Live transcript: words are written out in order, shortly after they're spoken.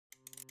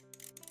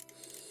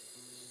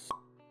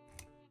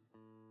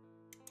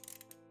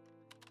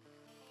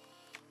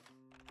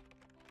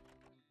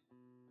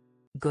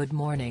Good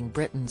Morning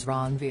Britain's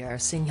Ranvir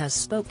Singh has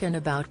spoken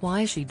about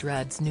why she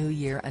dreads New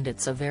Year, and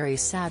it's a very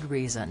sad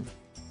reason.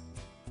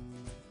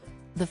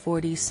 The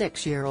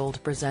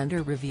 46-year-old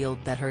presenter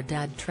revealed that her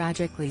dad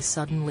tragically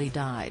suddenly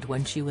died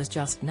when she was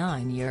just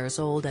 9 years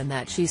old, and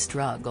that she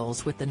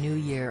struggles with the new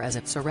year as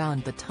it's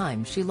around the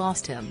time she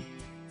lost him.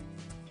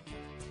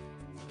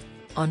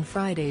 On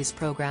Friday's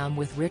program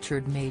with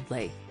Richard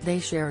Madeley, they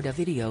shared a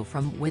video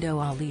from widow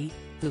Ali,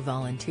 who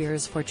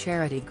volunteers for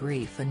charity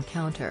Grief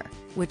Encounter,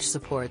 which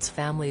supports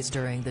families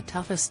during the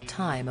toughest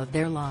time of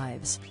their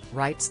lives,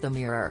 writes the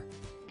Mirror.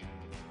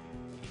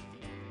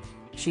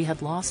 She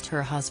had lost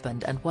her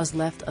husband and was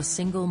left a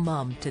single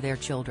mum to their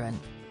children.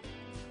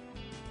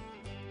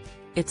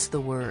 "It's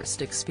the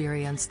worst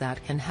experience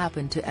that can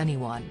happen to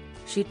anyone,"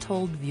 she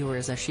told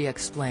viewers as she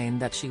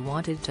explained that she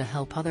wanted to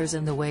help others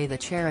in the way the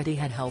charity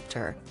had helped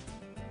her.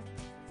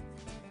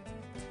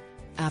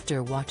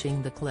 After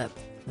watching the clip,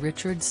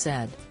 Richard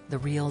said, "The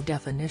real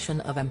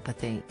definition of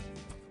empathy."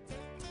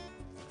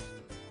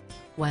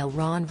 While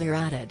Ranvir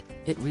added,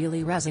 "It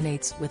really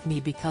resonates with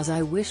me because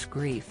I wish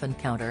Grief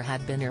Encounter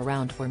had been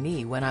around for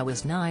me when I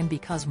was 9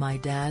 because my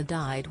dad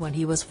died when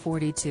he was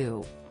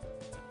 42.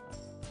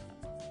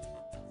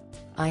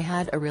 I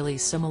had a really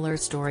similar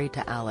story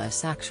to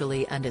Alice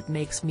actually, and it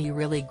makes me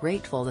really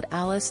grateful that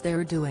Alice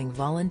they're doing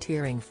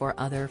volunteering for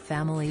other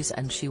families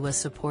and she was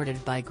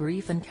supported by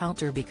Grief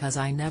Encounter because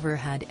I never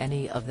had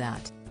any of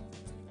that."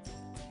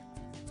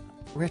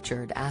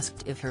 Richard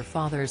asked if her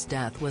father's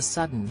death was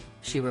sudden.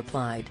 She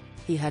replied,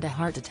 "He had a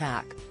heart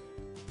attack.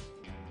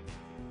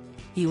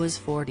 He was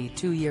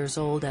 42 years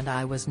old and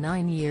I was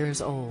 9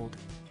 years old.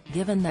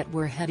 Given that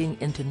we're heading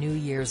into New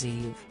Year's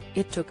Eve,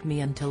 it took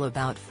me until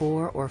about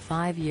 4 or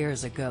 5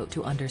 years ago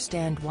to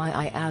understand why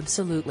I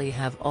absolutely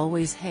have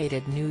always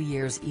hated New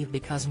Year's Eve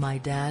because my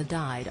dad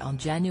died on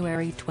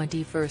January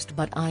 21st,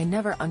 but I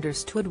never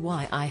understood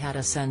why I had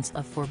a sense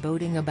of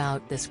foreboding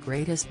about this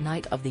greatest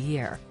night of the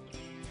year."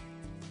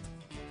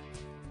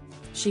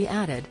 She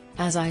added,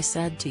 "As I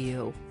said to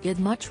you, I'd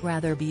much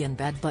rather be in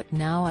bed, but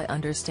now I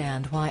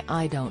understand why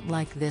I don't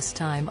like this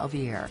time of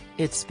year.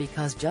 It's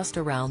because just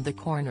around the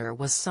corner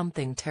was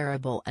something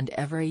terrible, and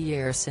every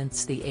year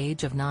since the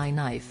age of 9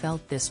 I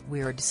felt this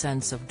weird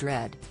sense of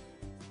dread."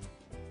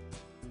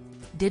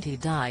 "Did he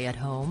die at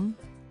home?"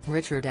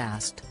 Richard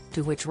asked,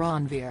 to which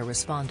Ranvir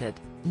responded,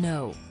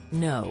 No.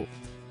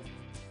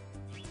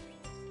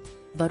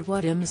 "But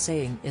what I'm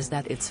saying is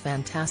that it's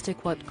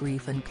fantastic what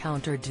Grief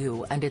Encounter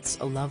do, and it's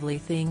a lovely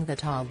thing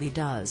that Ali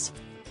does."